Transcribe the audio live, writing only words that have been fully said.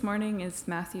This morning is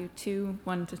Matthew 2,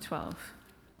 1-12.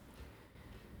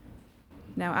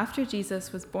 Now after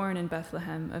Jesus was born in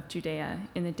Bethlehem of Judea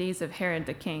in the days of Herod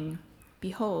the king,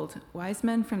 behold, wise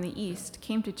men from the east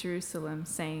came to Jerusalem,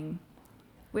 saying,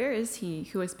 "Where is he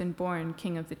who has been born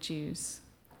King of the Jews?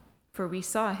 For we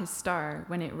saw his star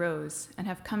when it rose and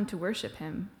have come to worship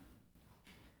him."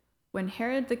 When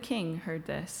Herod the king heard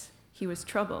this, he was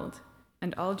troubled,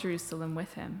 and all Jerusalem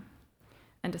with him.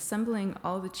 And assembling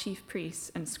all the chief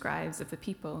priests and scribes of the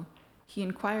people, he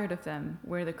inquired of them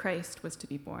where the Christ was to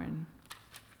be born.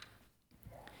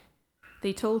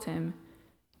 They told him,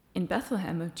 "In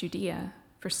Bethlehem of Judea,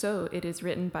 for so it is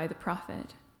written by the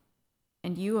prophet,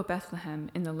 'And you, O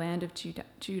Bethlehem, in the land of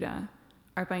Judah,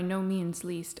 are by no means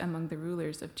least among the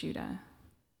rulers of Judah.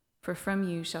 For from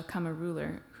you shall come a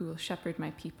ruler who will shepherd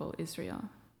my people Israel.'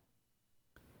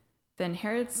 Then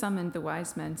Herod summoned the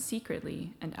wise men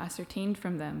secretly and ascertained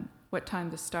from them what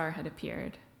time the star had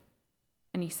appeared.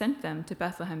 And he sent them to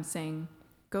Bethlehem, saying,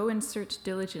 'Go and search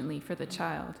diligently for the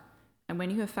child, and when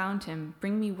you have found him,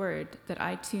 bring me word that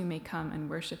I too may come and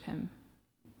worship him.'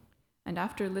 And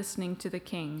after listening to the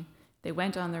king, they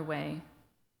went on their way.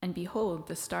 And behold,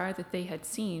 the star that they had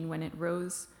seen when it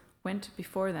rose went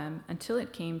before them until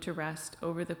it came to rest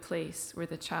over the place where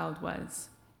the child was.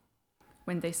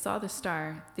 When they saw the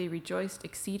star, they rejoiced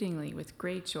exceedingly with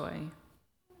great joy.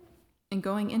 And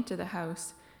going into the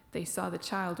house, they saw the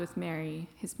child with Mary,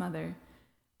 his mother,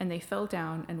 and they fell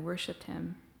down and worshipped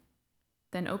him.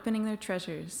 Then opening their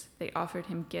treasures, they offered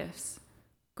him gifts,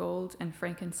 gold and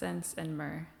frankincense and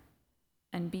myrrh.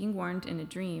 And being warned in a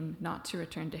dream not to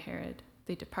return to Herod,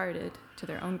 they departed to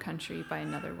their own country by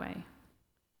another way.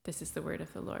 This is the word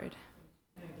of the Lord.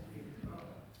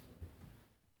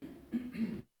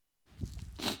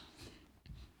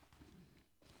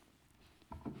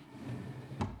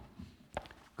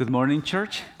 Good morning,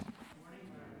 church.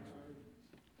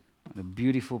 What a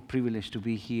beautiful privilege to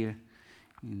be here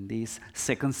in this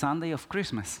second Sunday of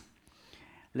Christmas.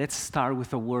 Let's start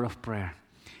with a word of prayer.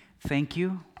 Thank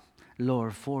you,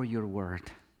 Lord, for your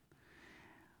word.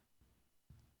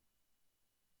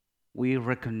 We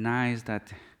recognize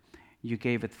that you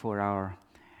gave it for our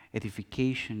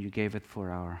edification, you gave it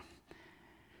for our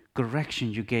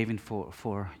correction, you gave it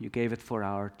for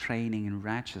our training in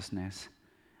righteousness.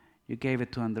 You gave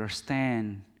it to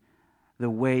understand the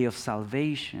way of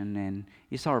salvation, and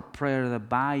it's our prayer that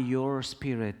by your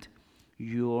Spirit,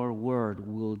 your word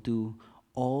will do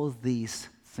all these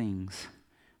things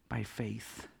by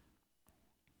faith.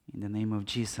 In the name of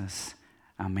Jesus,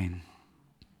 amen.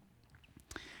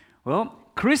 Well,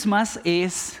 Christmas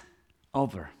is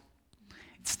over.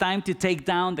 It's time to take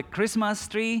down the Christmas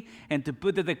tree and to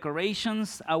put the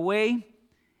decorations away.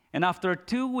 And after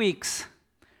 2 weeks,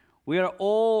 we are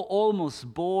all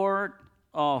almost bored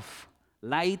of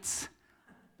lights,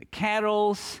 the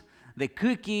carols, the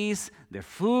cookies, the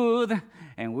food,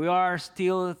 and we are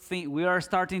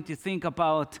starting to think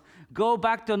about go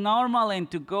back to normal and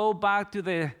to go back to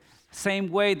the same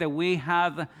way that we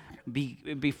had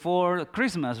before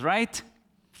Christmas, right?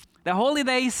 The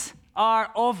holidays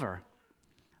are over.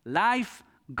 Life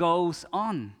goes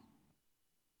on.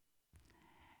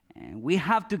 And we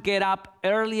have to get up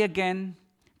early again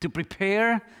to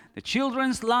prepare the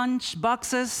children's lunch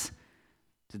boxes,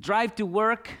 to drive to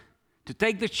work, to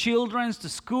take the children to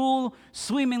school,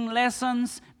 swimming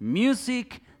lessons,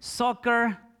 music,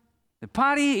 soccer. The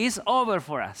party is over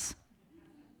for us.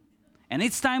 And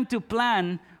it's time to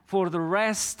plan for the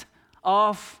rest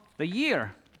of the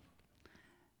year.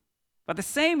 But the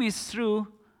same is true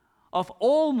of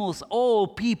almost all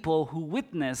people who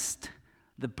witnessed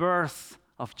the birth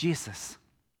of Jesus.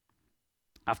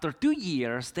 After 2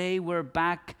 years, they were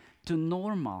back to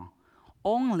normal.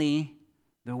 Only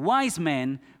the wise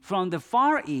men from the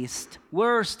far east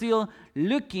were still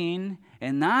looking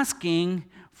and asking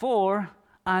for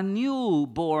a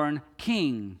newborn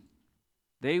king.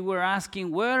 They were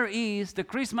asking, where is the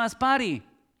Christmas party?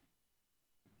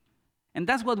 And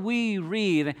that's what we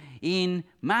read in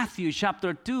Matthew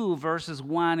chapter 2, verses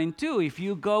 1 and 2. If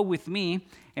you go with me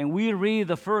and we read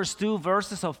the first 2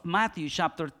 verses of Matthew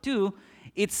chapter 2,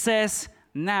 it says,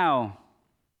 "Now,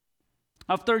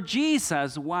 after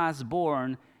Jesus was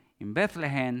born in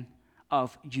Bethlehem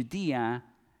of Judea,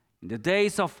 in the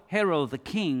days of Herod the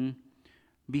king,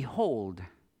 behold,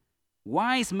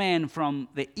 wise men from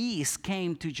the east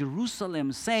came to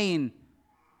Jerusalem, saying,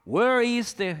 Where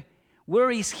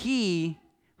is he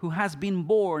who has been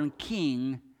born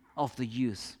King of the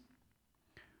Jews?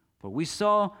 For we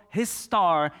saw his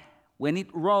star when it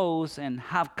rose and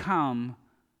have come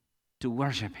to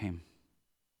worship him."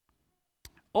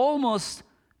 Almost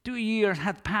 2 years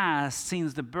had passed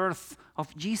since the birth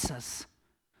of Jesus.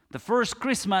 The first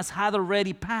Christmas had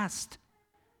already passed.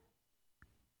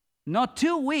 Not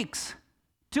 2 weeks,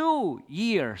 2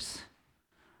 years.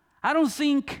 I don't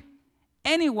think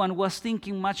anyone was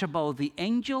thinking much about the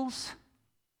angels,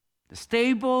 the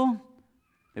stable,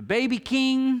 the baby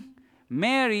king,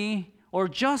 Mary, or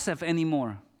Joseph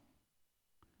anymore.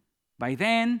 By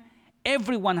then,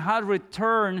 everyone had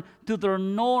returned to their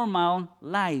normal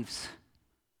lives.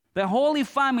 The Holy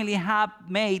Family had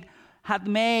made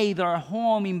their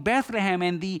home in Bethlehem,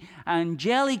 and the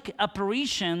angelic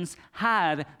apparitions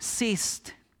had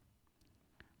ceased.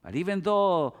 But even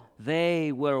though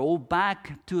they were all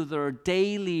back to their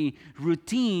daily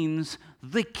routines,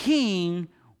 the king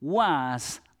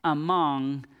was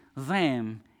among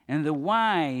them, and the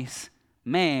wise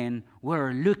men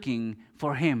were looking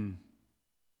for him.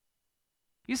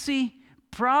 You see,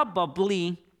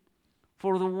 probably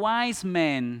for the wise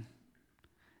men,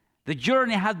 the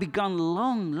journey had begun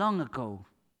long, long ago.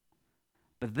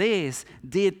 But this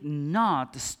did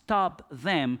not stop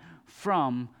them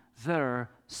from their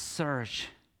search.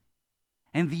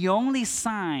 And the only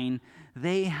sign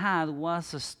they had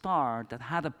was a star that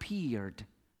had appeared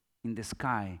in the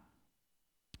sky,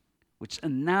 which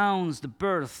announced the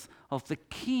birth of the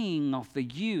King of the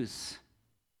Jews,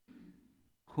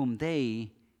 whom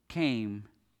they came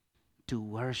to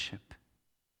worship.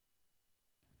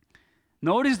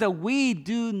 Notice that we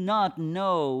do not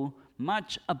know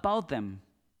much about them.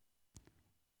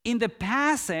 In the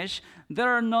passage, there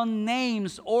are no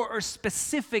names or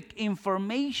specific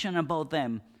information about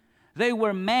them. They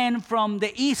were men from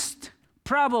the east,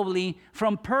 probably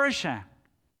from Persia,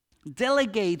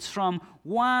 delegates from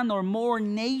one or more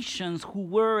nations who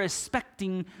were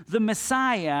expecting the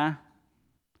Messiah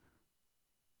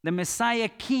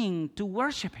King, to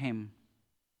worship him.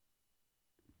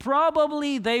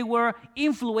 Probably they were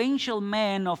influential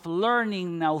men of learning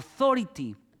and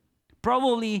authority.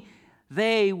 Probably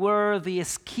they were the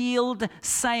skilled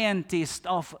scientists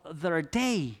of their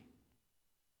day.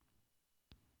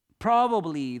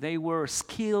 Probably they were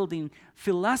skilled in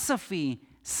philosophy,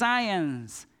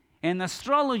 science, and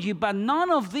astrology, but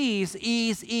none of these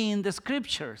is in the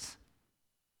scriptures.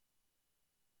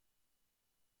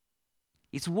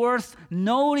 It's worth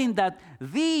noting that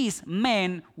these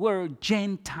men were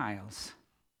Gentiles,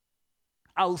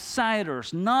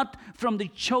 outsiders, not from the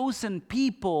chosen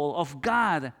people of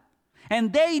God.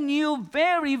 And they knew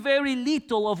very, very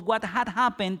little of what had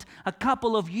happened a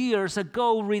couple of years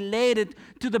ago related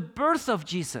to the birth of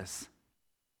Jesus.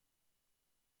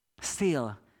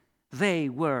 Still, they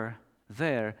were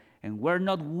there and were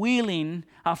not willing,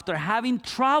 after having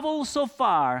traveled so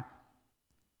far,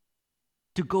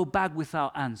 to go back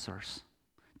without answers,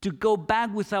 to go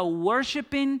back without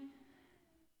worshiping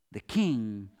the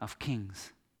King of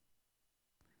Kings.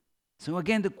 So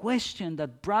again, the question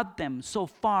that brought them so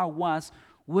far was,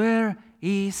 where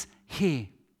is he?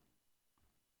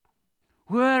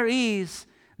 Where is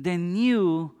the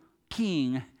new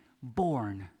king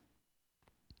born?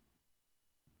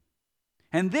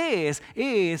 And this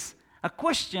is a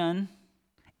question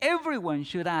everyone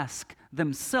should ask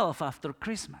themselves after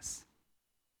Christmas.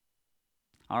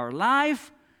 Our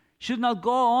life should not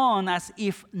go on as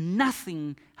if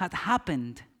nothing had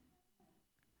happened.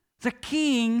 The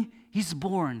king is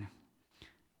born,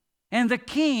 and the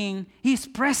king is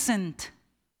present.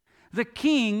 The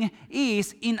king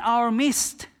is in our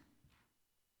midst.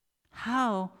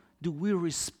 How do we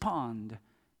respond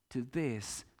to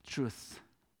this truth?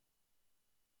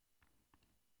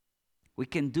 We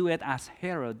can do it as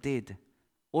Herod did,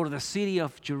 or the city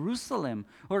of Jerusalem,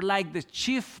 or like the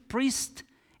chief priest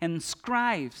and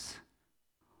scribes,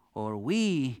 or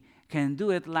we can do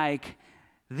it like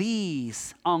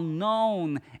these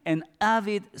unknown and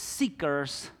avid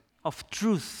seekers of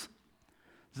truth,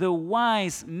 the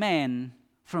wise men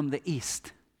from the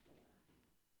east.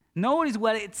 Notice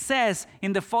what it says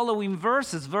in the following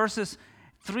verses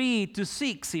 3 to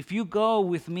 6. If you go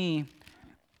with me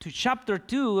to chapter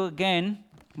 2 again,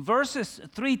 verses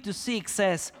 3 to 6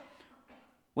 says,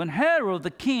 when Herod the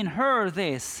king heard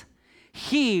this,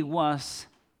 he was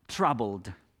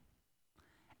troubled,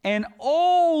 and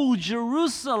all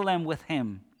Jerusalem with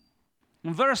him.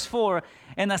 In verse 4,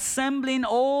 and assembling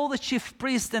all the chief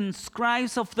priests and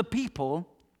scribes of the people,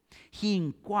 he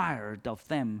inquired of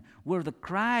them where the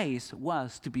Christ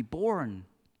was to be born.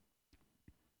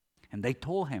 And they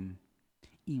told him,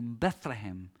 in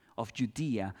Bethlehem of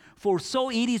Judea, for so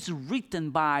it is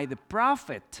written by the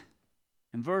prophet.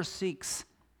 In verse 6,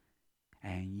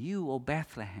 and you, O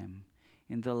Bethlehem,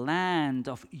 in the land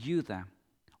of Judah,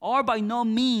 are by no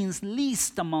means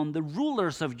least among the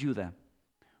rulers of Judah.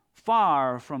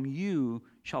 For from you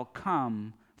shall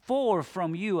come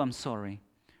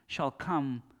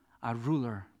a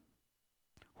ruler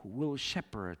who will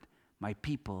shepherd my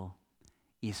people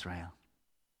Israel.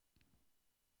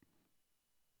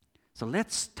 So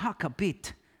let's talk a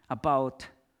bit about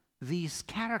these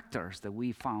characters that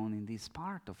we found in this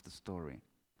part of the story.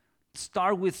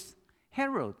 Start with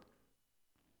Herod.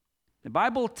 The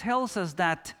Bible tells us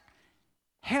that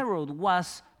Herod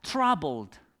was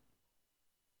troubled.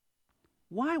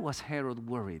 Why was Herod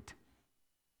worried?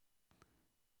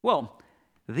 Well,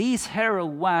 this Herod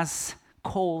was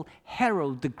called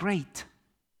Herod the Great.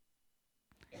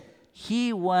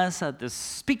 He was a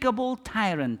despicable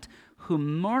tyrant who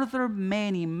murdered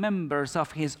many members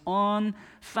of his own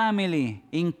family,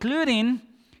 including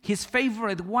his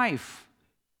favorite wife,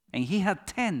 and he had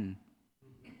 10.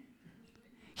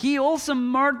 He also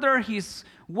murdered his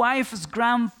wife's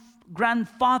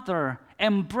grandfather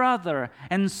and brother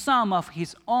and some of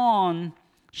his own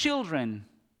children.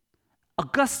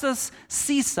 Augustus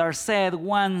Caesar said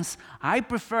once, "I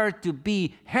prefer to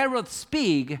be Herod's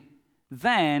pig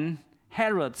than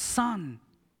Herod's son."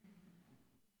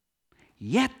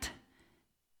 Yet,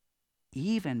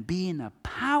 even being a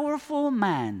powerful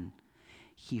man,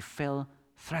 he felt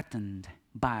threatened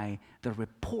by the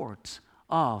reports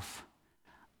of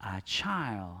a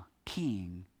child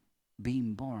king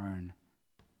being born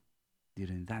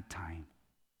during that time.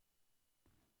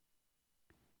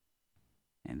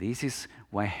 And this is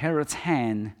why Herod's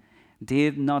hand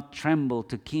did not tremble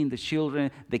to kill the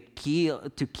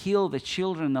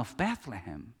children of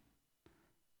Bethlehem.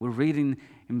 We're reading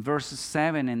in verses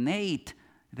 7 and 8,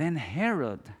 then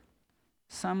Herod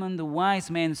summoned the wise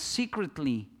men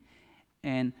secretly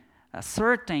and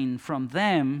ascertained from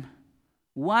them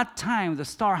what time the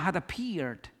star had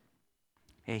appeared.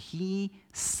 And he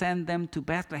sent them to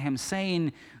Bethlehem,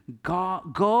 saying,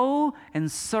 Go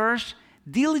and search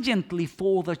diligently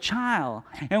for the child,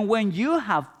 and when you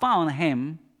have found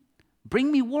him,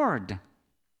 bring me word,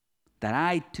 that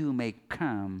I too may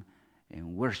come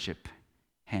and worship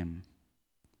him.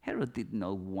 Herod did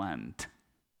not want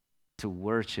to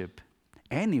worship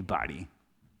anybody.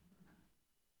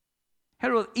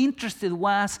 Herod interested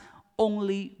was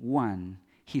only one: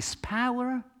 his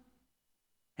power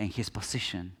and his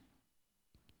position.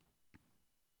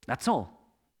 That's all.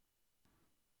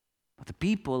 But the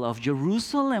people of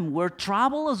Jerusalem were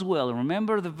troubled as well.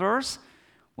 Remember the verse?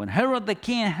 When Herod the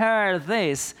king heard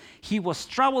this, he was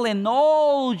troubled in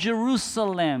all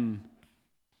Jerusalem,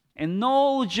 and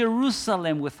all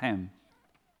Jerusalem with him.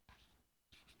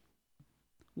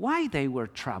 Why they were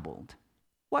troubled?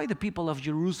 Why the people of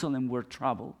Jerusalem were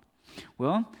troubled?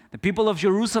 Well, the people of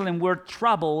Jerusalem were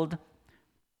troubled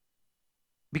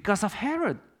because of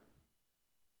Herod.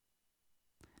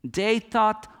 They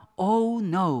thought, oh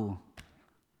no,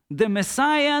 the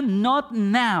Messiah not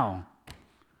now.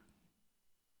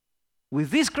 With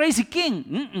this crazy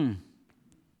king,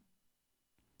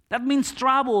 that means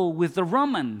trouble with the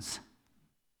Romans.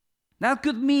 That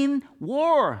could mean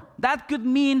war. That could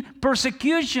mean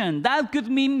persecution. That could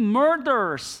mean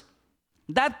murders.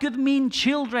 That could mean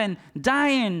children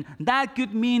dying. That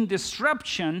could mean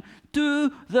disruption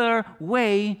to their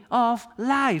way of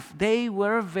life. They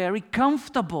were very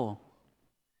comfortable.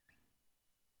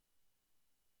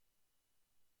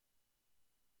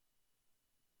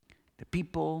 The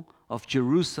people of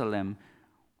Jerusalem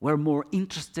were more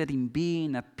interested in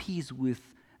being at peace with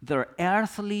their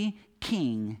earthly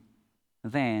king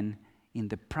than in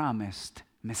the promised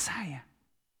Messiah.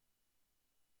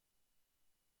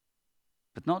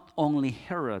 But not only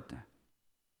Herod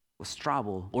was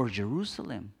troubled, or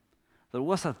Jerusalem. There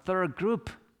was a third group.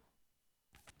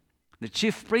 The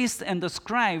chief priests and the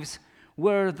scribes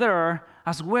were there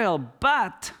as well.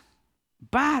 But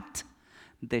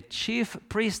the chief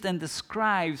priests and the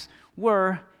scribes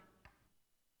were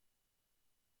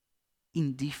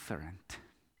indifferent.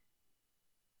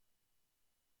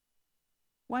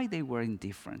 Why they were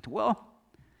indifferent? Well,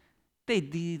 they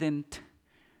didn't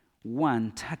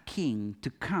want a king to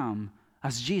come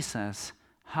as Jesus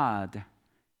had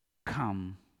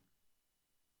come.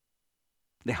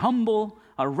 The humble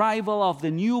arrival of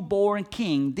the newborn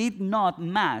king did not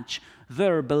match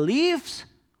their beliefs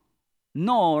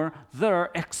nor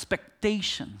their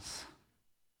expectations.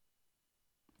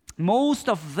 Most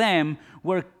of them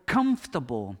were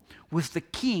comfortable with the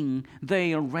king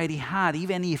they already had,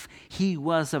 even if he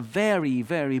was a very,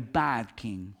 very bad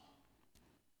king.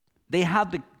 They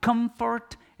had the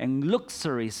comfort and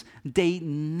luxuries they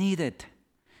needed.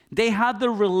 They had the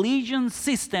religion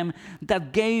system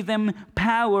that gave them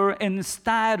power and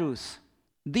status.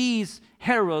 This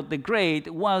Herod the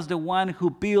Great was the one who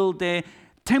built the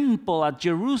temple at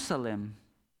Jerusalem.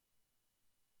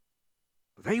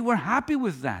 They were happy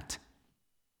with that.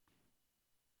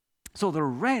 So the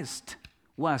rest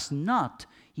was not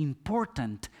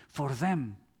important for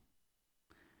them.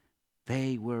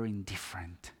 They were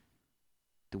indifferent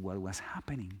to what was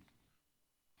happening.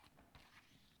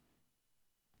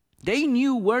 They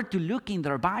knew where to look in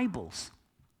their Bibles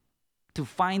to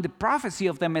find the prophecy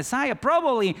of the Messiah.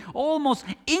 Probably almost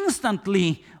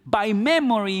instantly, by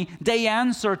memory, they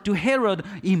answered to Herod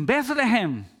in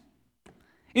Bethlehem,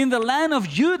 in the land of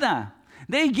Judah.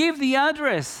 They give the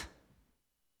address.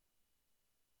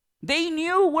 They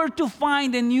knew where to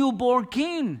find the newborn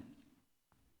king.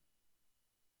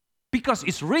 Because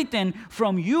it's written,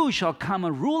 "From you shall come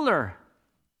a ruler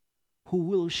who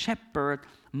will shepherd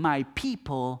my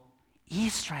people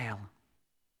Israel."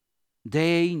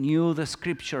 They knew the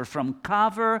scripture from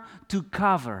cover to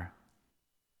cover.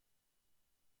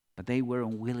 But they were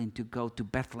unwilling to go to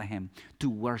Bethlehem to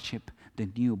worship the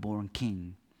newborn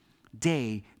king.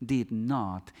 They did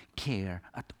not care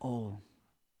at all.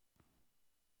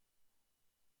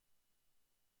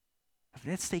 But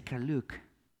let's take a look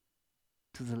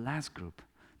to the last group,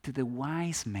 to the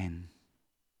wise men.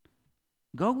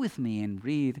 Go with me and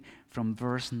read from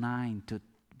verse 9 to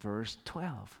verse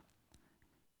 12.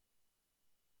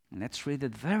 And let's read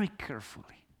it very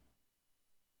carefully.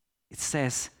 It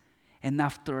says, "And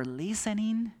after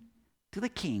listening to the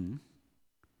king,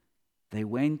 they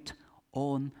went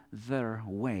on their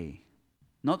way."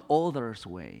 Not others'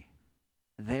 way,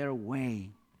 their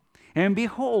way. "And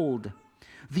behold,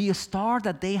 the star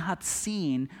that they had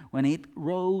seen when it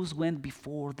rose went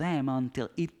before them until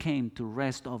it came to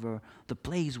rest over the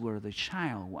place where the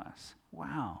child was."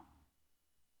 Wow.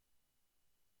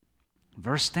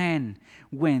 Verse 10,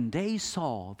 "When they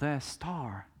saw the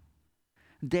star,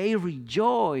 they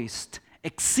rejoiced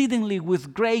exceedingly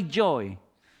with great joy."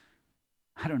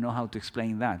 I don't know how to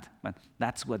explain that, but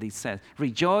that's what it says.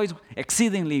 Rejoice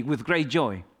exceedingly with great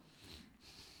joy.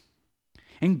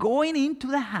 "And going into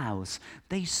the house,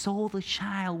 they saw the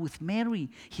child with Mary,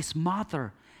 his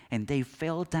mother, and they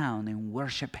fell down and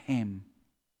worshiped him.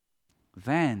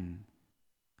 Then,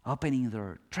 opening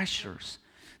their treasures,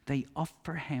 they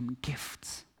offered him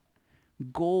gifts,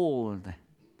 gold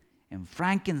and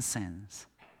frankincense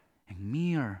and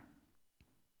myrrh.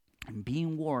 And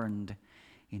being warned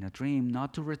in a dream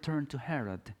not to return to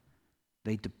Herod,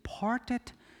 they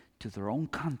departed to their own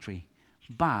country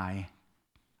by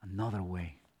another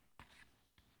way."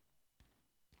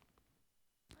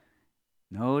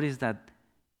 Notice that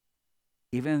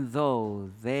even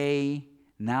though they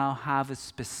now have a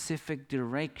specific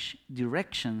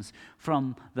directions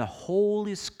from the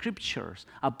Holy Scriptures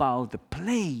about the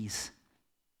place,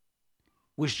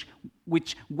 which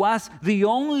was the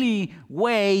only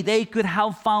way they could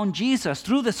have found Jesus,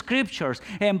 through the Scriptures.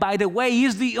 And by the way,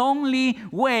 is the only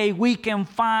way we can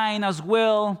find as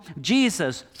well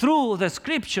Jesus, through the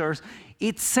Scriptures.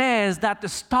 It says that the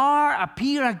star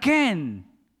appeared again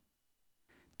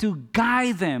to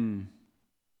guide them.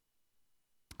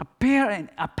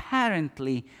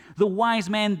 Apparently, the wise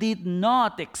men did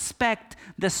not expect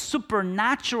the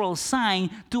supernatural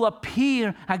sign to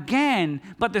appear again.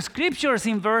 But the Scriptures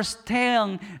in verse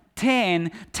 10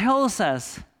 tells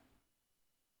us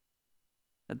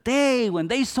that when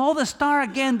they saw the star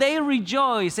again, they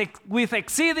rejoiced with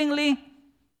exceedingly,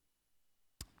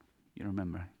 you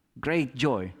remember, great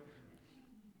joy.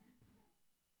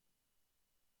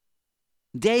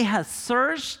 They had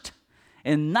searched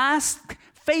and asked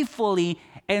faithfully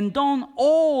and done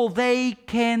all they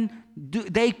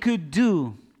could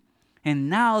do. And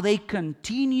now they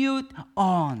continued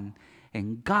on,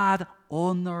 and God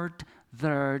honored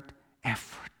their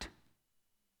effort.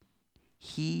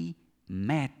 He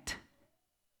met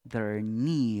their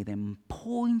need and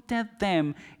pointed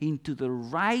them into the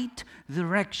right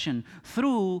direction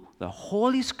through the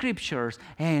Holy Scriptures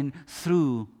and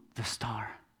through the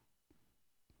star.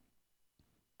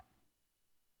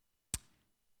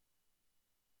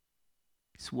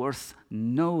 It's worth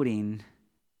noting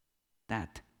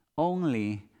that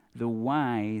only the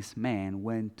wise men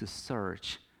went to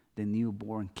search the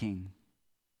newborn king.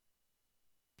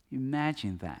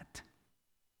 Imagine that.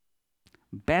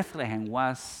 Bethlehem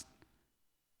was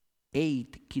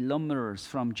 8 kilometers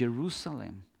from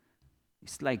Jerusalem.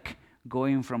 It's like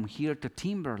going from here to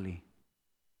Timberley.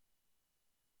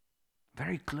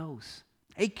 Very close.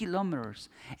 8 kilometers.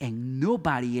 And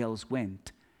nobody else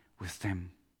went with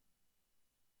them.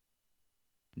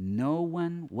 No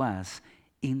one was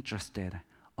interested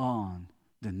on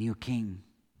the new king.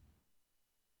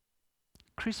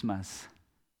 Christmas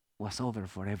was over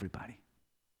for everybody,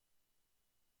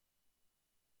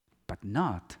 but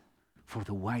not for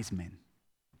the wise men.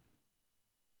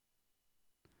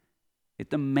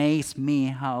 It amazed me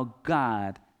how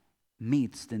God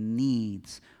meets the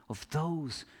needs of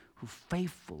those who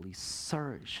faithfully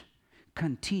search,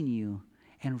 continue,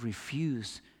 and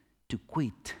refuse to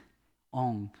quit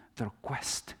on their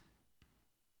quest,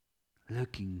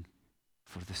 looking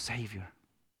for the Savior.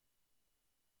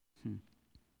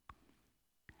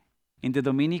 In the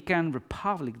Dominican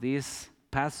Republic this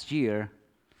past year,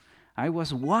 I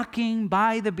was walking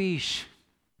by the beach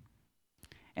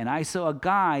and I saw a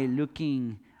guy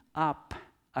looking up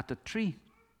at a tree.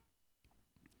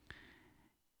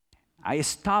 I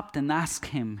stopped and asked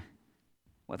him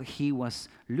what he was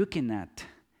looking at,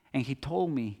 and he told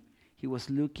me he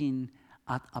was looking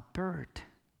at a bird.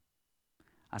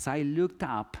 As I looked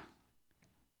up,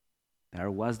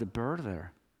 there was the bird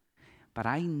there, but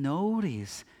I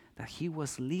noticed that he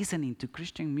was listening to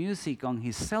Christian music on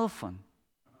his cell phone.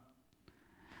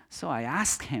 So I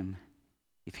asked him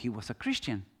if he was a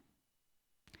Christian.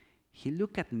 He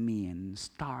looked at me and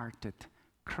started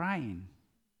crying.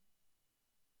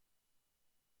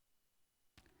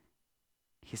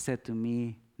 He said to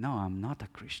me, "No, I'm not a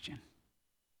Christian.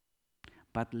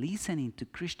 But listening to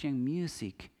Christian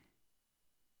music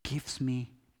gives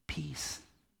me peace."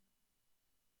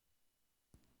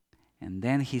 And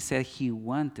then he said he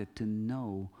wanted to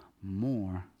know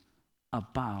more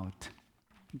about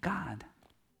God.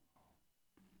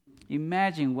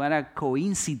 Imagine what a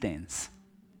coincidence.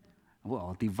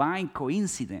 Well, divine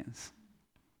coincidence.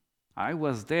 I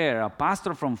was there, a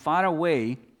pastor from far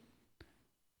away,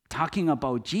 talking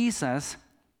about Jesus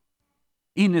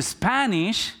in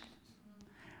Spanish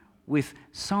with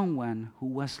someone who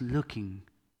was looking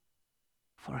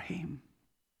for him.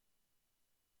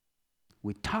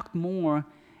 We talked more,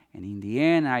 and in the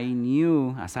end, I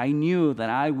knew that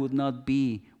I would not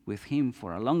be with him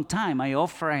for a long time, I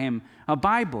offered him a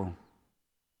Bible.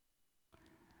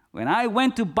 When I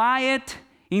went to buy it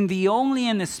in the only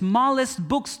and the smallest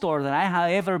bookstore that I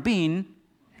had ever been,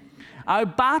 I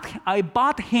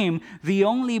bought him the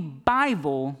only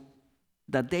Bible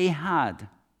that they had.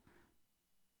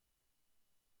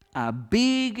 A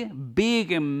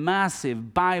big and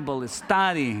massive Bible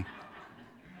study.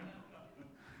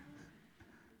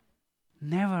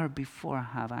 Never before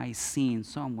have I seen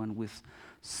someone with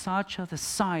such a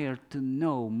desire to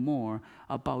know more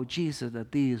about Jesus than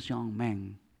this young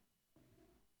man.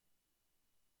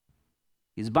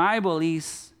 His Bible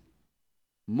is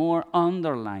more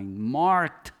underlined,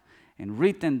 marked, and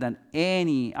written than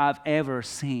any I've ever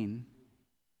seen.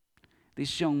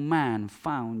 This young man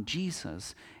found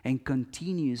Jesus and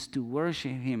continues to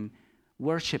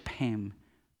worship him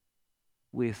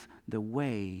with the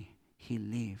way he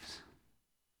lives.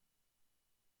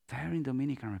 There in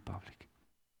Dominican Republic.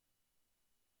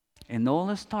 And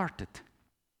all started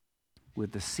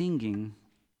with the singing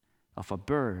of a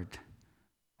bird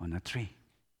on a tree.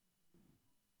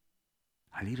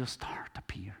 A little star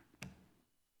appeared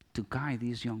to guide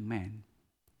this young man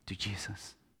to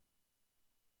Jesus.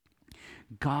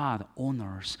 God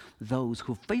honors those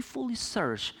who faithfully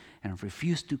search and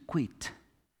refuse to quit.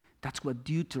 That's what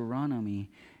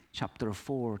Deuteronomy chapter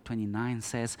 4:29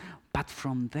 says, "But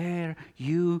from there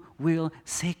you will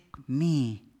seek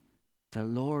me, the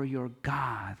Lord your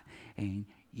God, and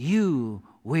you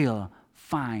will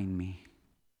find me."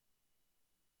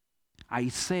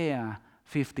 Isaiah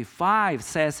 55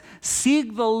 says,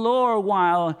 "Seek the Lord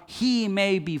while he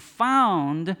may be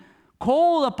found.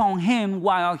 Call upon him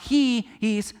while he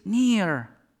is near."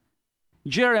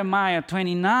 Jeremiah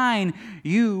 29,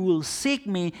 "You will seek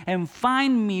me and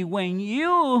find me when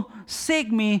you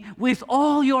seek me with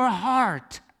all your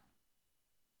heart."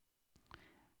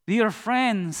 Dear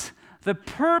friends, the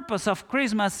purpose of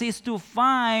Christmas is to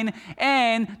find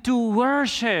and to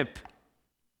worship.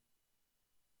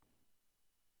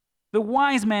 The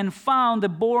wise men found the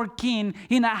born king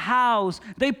in a house.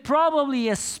 They probably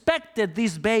expected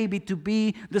this baby to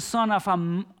be the son of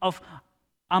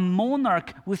a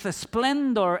monarch with a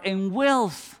splendor and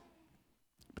wealth.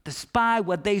 But despite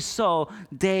what they saw,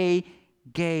 they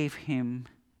gave him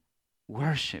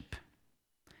worship.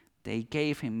 They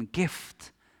gave him a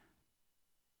gift.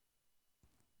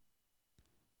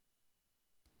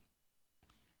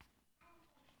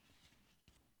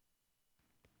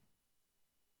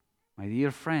 My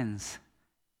dear friends,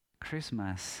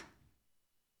 Christmas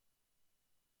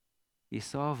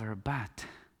is over, but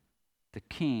the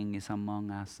King is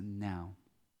among us now.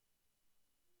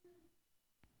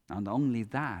 Not only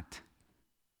that,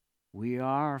 we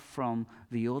are from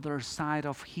the other side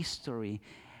of history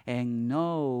and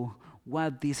know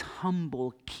what this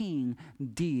humble king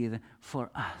did for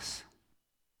us.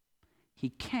 He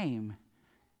came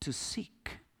to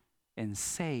seek and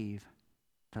save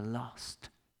the lost.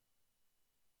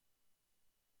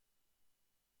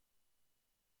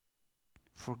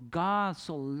 For God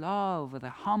so loved the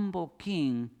humble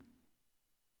king.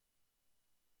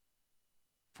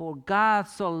 For God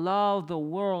so loved the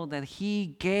world that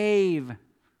he gave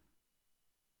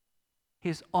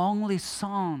his only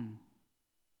Son.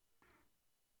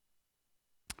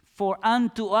 For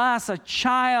unto us a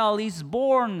child is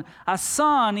born, a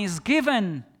son is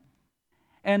given,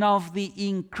 and of the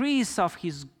increase of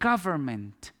his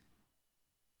government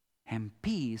and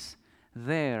peace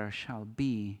there shall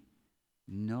be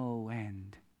no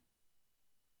end.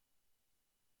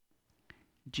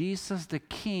 Jesus the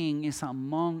King is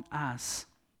among us.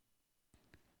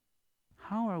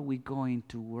 How are we going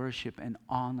to worship and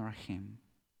honor him?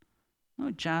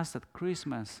 Not just at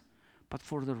Christmas, but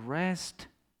for the rest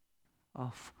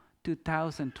of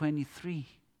 2023.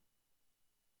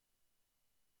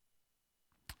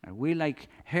 Are we like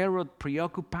Herod,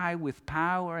 preoccupied with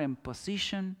power and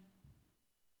position?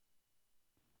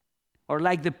 Or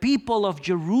like the people of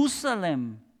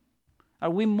Jerusalem, are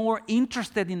we more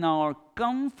interested in our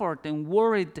comfort and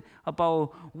worried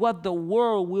about what the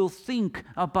world will think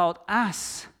about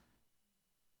us?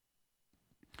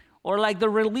 Or like the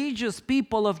religious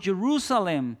people of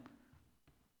Jerusalem,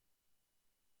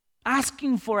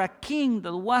 asking for a king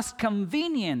that was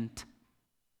convenient?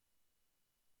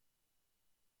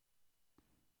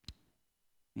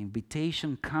 The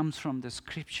invitation comes from the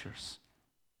scriptures.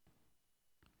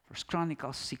 1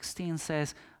 Chronicles 16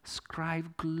 says,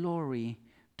 ascribe glory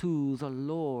to the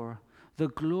Lord, the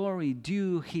glory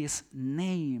due his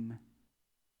name.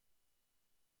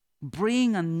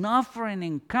 Bring an offering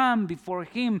and come before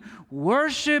him.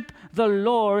 Worship the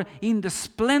Lord in the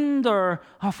splendor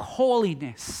of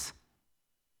holiness.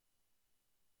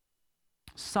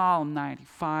 Psalm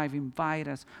 95 invites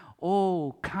us,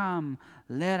 oh, come,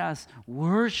 let us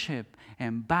worship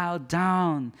and bow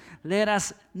down. Let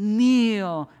us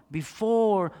kneel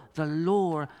before the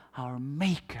Lord our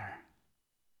Maker.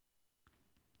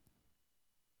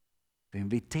 The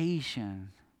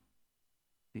invitation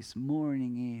this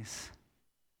morning is,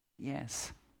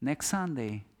 yes, next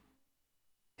Sunday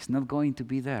is not going to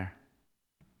be there.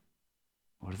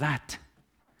 Or that,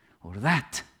 or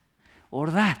that, or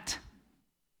that.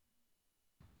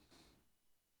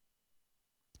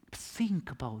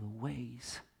 Think about the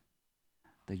ways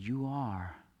that you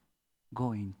are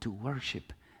going to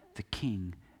worship the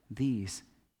King this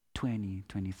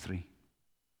 2023.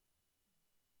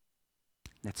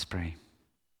 Let's pray.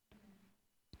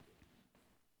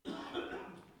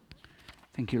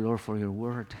 Thank you, Lord, for your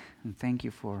word, and thank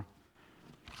you for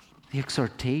the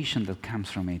exhortation that comes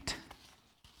from it.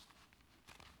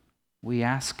 We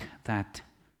ask that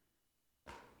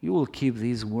you will keep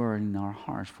this word in our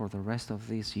hearts for the rest of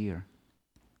this year.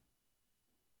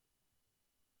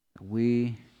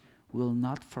 We will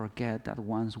not forget that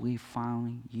once we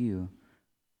found you,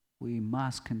 we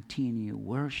must continue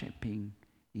worshiping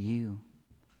you.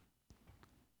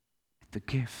 The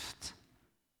gift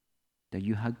that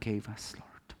you have gave us,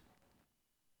 Lord.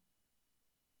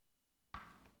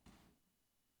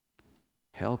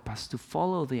 Help us to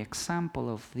follow the example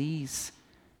of these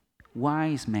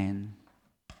wise men.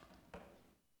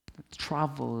 That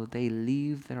travel, they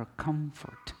leave their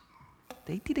comfort.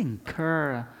 They didn't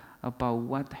care about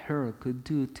what Herod could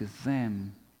do to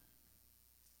them.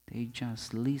 They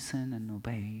just listen and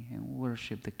obey and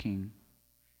worship the King.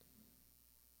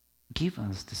 Give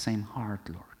us the same heart,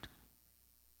 Lord.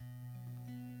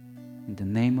 In the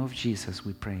name of Jesus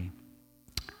we pray.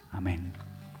 Amen.